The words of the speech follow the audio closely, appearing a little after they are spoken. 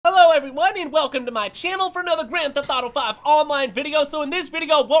everyone, and welcome to my channel for another Grand Theft Auto 5 online video. So in this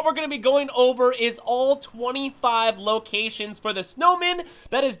video, what we're going to be going over is all 25 locations for the Snowman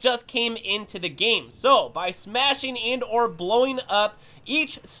that has just came into the game. So by smashing and or blowing up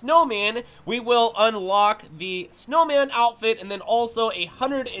each snowman, we will unlock the snowman outfit and then also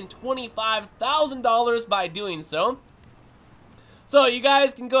 $125,000 by doing so. So you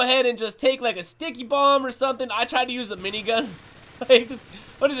guys can go ahead and just take like a sticky bomb or something. I tried to use a minigun. Like this,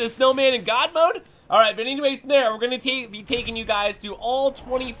 what is this, snowman in God mode? Alright, but anyways, we're going to be taking you guys to all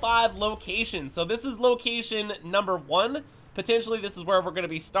 25 locations. So this is location number 1. Potentially this is where we're going to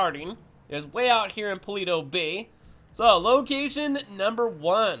be starting. It's way out here in Paleto Bay. So location number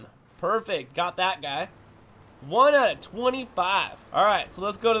 1. Perfect, got that guy. 1 out of 25. Alright, so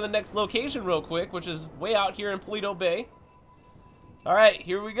let's go to the next location real quick, which is way out here in Paleto Bay. Alright,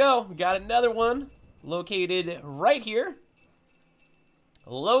 here we go. We got another one located right here.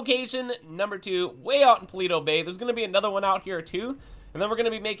 Location number 2, way out in Paleto Bay. There's going to be another one out here too. And then we're going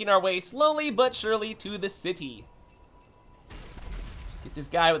to be making our way slowly but surely to the city. Let's get this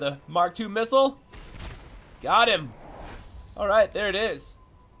guy with a Mark II missile. Got him. Alright, there it is.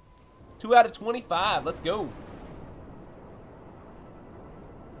 2 out of 25. Let's go.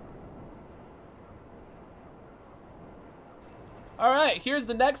 Alright, here's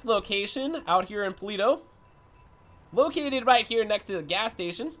the next location out here in Paleto. Located right here next to the gas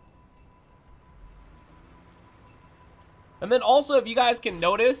station. And then also, if you guys can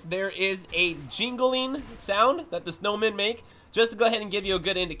notice, there is a jingling sound that the snowmen make, just to go ahead and give you a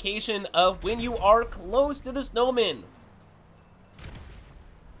good indication of when you are close to the snowman.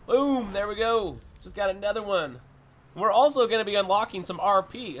 Boom, there we go. Just got another one. We're also going to be unlocking some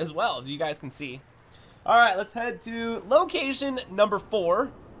RP as well, as you guys can see. Alright, let's head to location number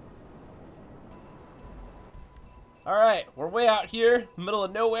 4. Alright, we're way out here, middle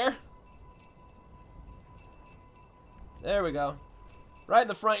of nowhere. There we go. Right in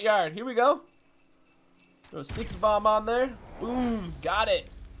the front yard. Here we go. Throw a sticky bomb on there. Boom, got it.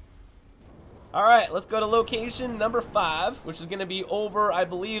 Alright, let's go to location number 5, which is going to be over, I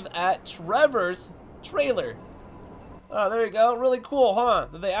believe, at Trevor's trailer. Oh, there you go. Really cool, huh?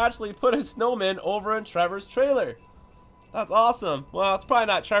 That they actually put a snowman over in Trevor's trailer. That's awesome. Well, it's probably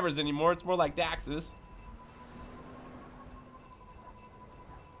not Trevor's anymore. It's more like Dax's.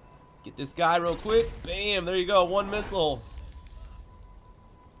 Get this guy real quick. Bam, there you go. 1 missile.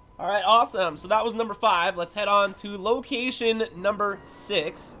 Alright, awesome. So that was number 5. Let's head on to location number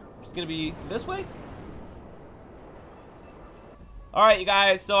 6. It's going to be this way. Alright, you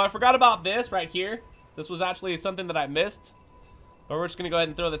guys. So I forgot about this right here. This was actually something that I missed. But we're just going to go ahead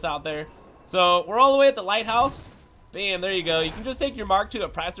and throw this out there. So we're all the way at the lighthouse. Bam, there you go. You can just take your Mark II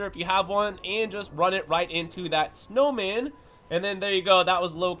oppressor if you have one and just run it right into that snowman. And then there you go, that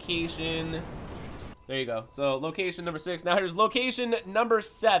was location, there you go. So location number 6, now here's location number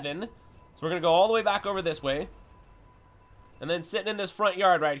 7. So we're gonna go all the way back over this way. And then sitting in this front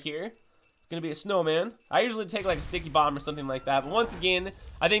yard right here, it's gonna be a snowman. I usually take like a sticky bomb or something like that. But once again,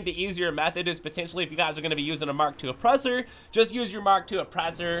 I think the easier method is potentially if you guys are gonna be using a Mark II oppressor, just use your Mark II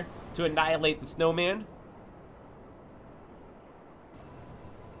oppressor to annihilate the snowman.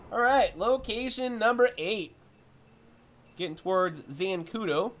 All right, location number 8. Getting towards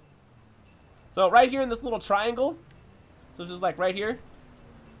Zancudo. So right here in this little triangle. So just like right here.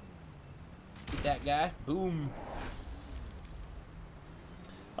 Get that guy. Boom.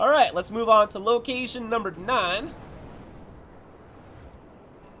 Alright, let's move on to location number 9.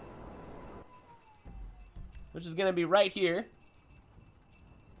 Which is going to be right here.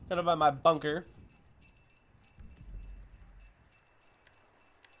 Kind of by my bunker.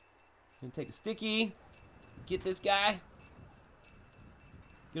 Gonna take a sticky. Get this guy.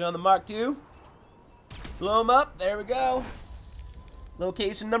 Get on the Mark II. Blow him up. There we go.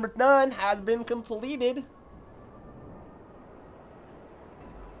 Location number 9 has been completed.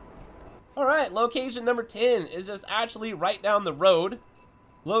 Alright, location number 10 is just actually right down the road.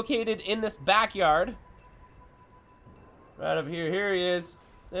 Located in this backyard. Right over here. Here he is.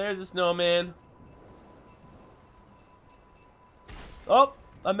 There's the snowman. Oh,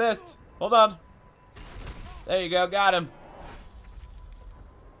 I missed. Hold on. There you go. Got him.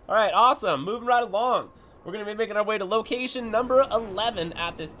 Alright, awesome. Moving right along. We're going to be making our way to location number 11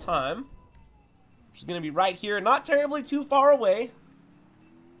 at this time. Which is going to be right here. Not terribly too far away.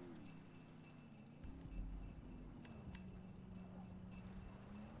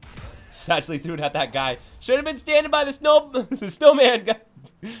 Just actually threw it at that guy. Should have been standing by the snowman guy.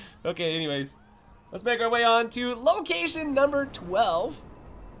 Okay, anyways. Let's make our way on to location number 12.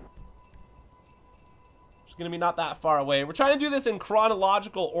 gonna be not that far away. We're trying to do this in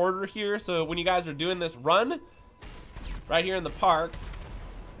chronological order here, so when you guys are doing this run right here in the park,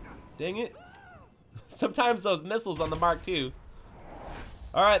 dang it, sometimes those missiles on the Mark II.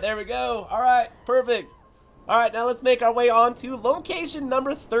 All right, there we go. All right, perfect. All right, now let's make our way on to location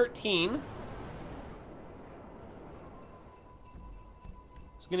number 13.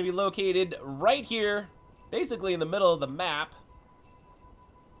 It's gonna be located right here, basically in the middle of the map.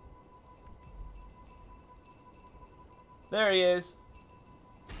 There he is.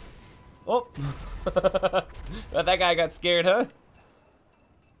 Oh, that guy got scared, huh?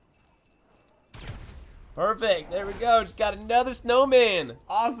 Perfect, there we go. Just got another snowman.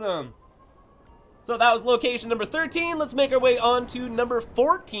 Awesome. So that was location number 13. Let's make our way on to number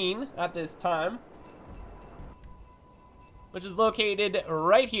 14 at this time, which is located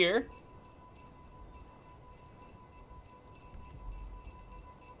right here.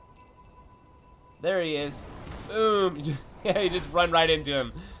 There he is. Boom. Yeah, you just run right into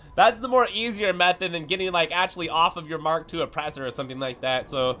him. That's the more easier method than getting like actually off of your Mark II oppressor or something like that.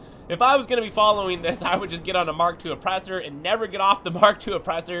 So if I was going to be following this, I would just get on a Mark II oppressor and never get off the Mark II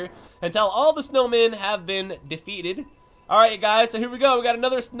oppressor until all the snowmen have been defeated. Alright guys, so here we go. We got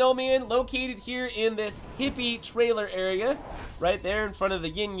another snowman located here in this hippie trailer area. Right there in front of the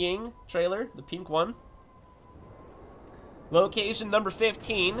Yin Yang trailer, the pink one. Location number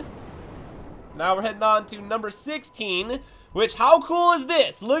 15. Now we're heading on to number 16, which, how cool is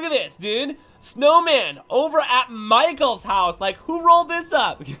this? Look at this, dude. Snowman over at Michael's house. Like, who rolled this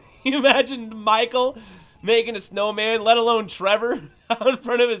up? Can you imagine Michael making a snowman, let alone Trevor, out in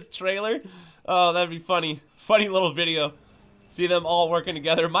front of his trailer? Oh, that'd be funny. Funny little video. See them all working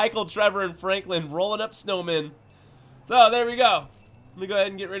together. Michael, Trevor, and Franklin rolling up snowmen. So, there we go. Let me go ahead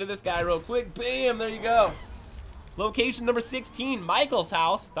and get rid of this guy real quick. Bam, there you go. Location number 16, Michael's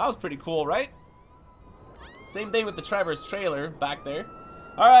house. That was pretty cool, right? Same thing with the Trevor's trailer back there.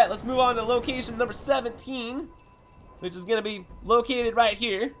 Alright, let's move on to location number 17, which is going to be located right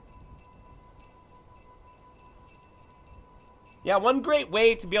here. Yeah, one great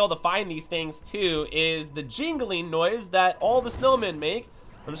way to be able to find these things, too, is the jingling noise that all the snowmen make.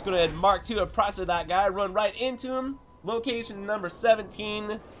 I'm just going to Mark II oppressor that guy, run right into him. Location number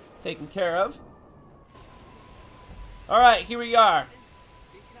 17 taken care of. Alright, here we are.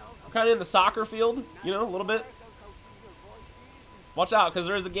 Kind of in the soccer field, you know, a little bit. Watch out, because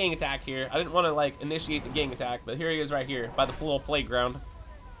there is a gang attack here. I didn't want to, like, initiate the gang attack, but here he is right here by the little playground.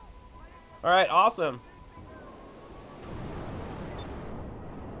 Alright, awesome.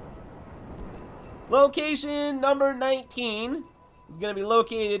 Location number 19 is going to be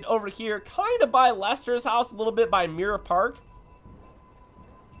located over here, kind of by Lester's house, a little bit by Mirror Park.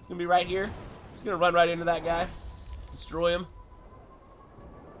 It's going to be right here. Just going to run right into that guy. Destroy him.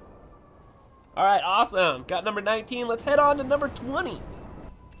 Alright, awesome. Got number 19. Let's head on to number 20.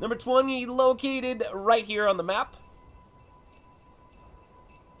 Number 20 located right here on the map.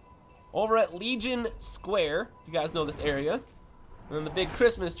 Over at Legion Square, if you guys know this area. And then the big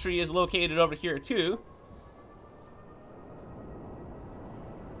Christmas tree is located over here too.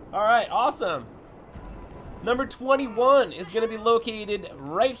 Alright, awesome. Number 21 is going to be located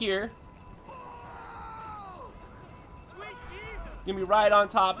right here. It's gonna be right on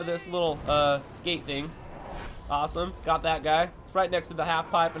top of this little skate thing. Awesome, got that guy. It's right next to the half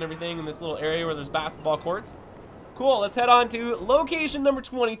pipe and everything in this little area where there's basketball courts. Cool, let's head on to location number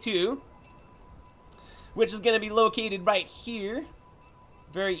 22, which is gonna be located right here.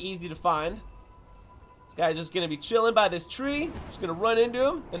 Very easy to find. This guy's just gonna be chilling by this tree. Just gonna run into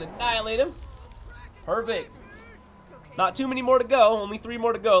him and annihilate him. Perfect. Not too many more to go, only 3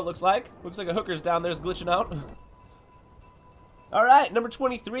 more to go it looks like. Looks like a hooker's down there is glitching out. Alright, number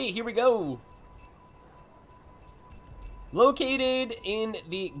 23, here we go. Located in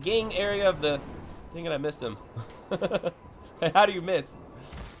the gang area of the... Dang it, I missed him. How do you miss?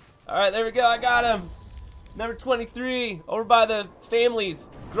 Alright, there we go, I got him. Number 23, over by the families.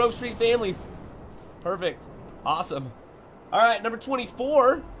 Grove Street families. Perfect. Awesome. Alright, number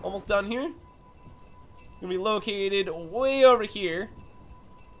 24, almost done here. Gonna be located way over here.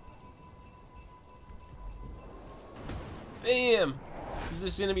 Bam! He's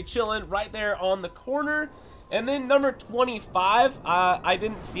just gonna be chilling right there on the corner. And then number 25, I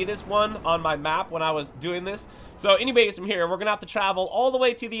didn't see this one on my map when I was doing this. So anyways, from here, we're gonna have to travel all the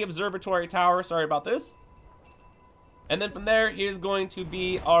way to the observatory tower. Sorry about this. And then from there is going to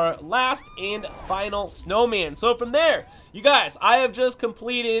be our last and final snowman. So from there, you guys, I have just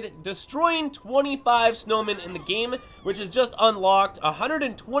completed destroying 25 snowmen in the game, which has just unlocked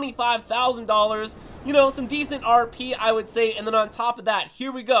 $125,000 you know, some decent RP, I would say. And then on top of that,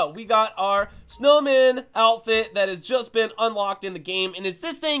 here we go. We got our Snowman outfit that has just been unlocked in the game. And is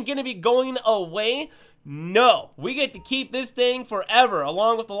this thing going to be going away? No, we get to keep this thing forever,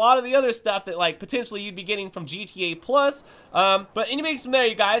 along with a lot of the other stuff that, like, potentially you'd be getting from GTA Plus. But anyways, from there,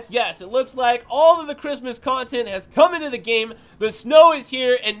 you guys, yes, it looks like all of the Christmas content has come into the game. The snow is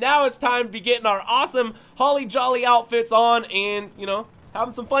here, and now it's time to be getting our awesome holly jolly outfits on and, you know,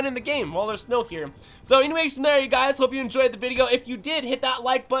 having some fun in the game while there's snow here. So anyways, from there, you guys, hope you enjoyed the video. If you did, hit that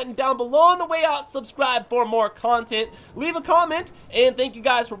like button down below on the way out. Subscribe for more content. Leave a comment, and thank you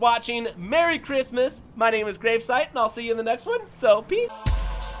guys for watching. Merry Christmas. My name is GRAVESIGHT, and I'll see you in the next one. So, peace.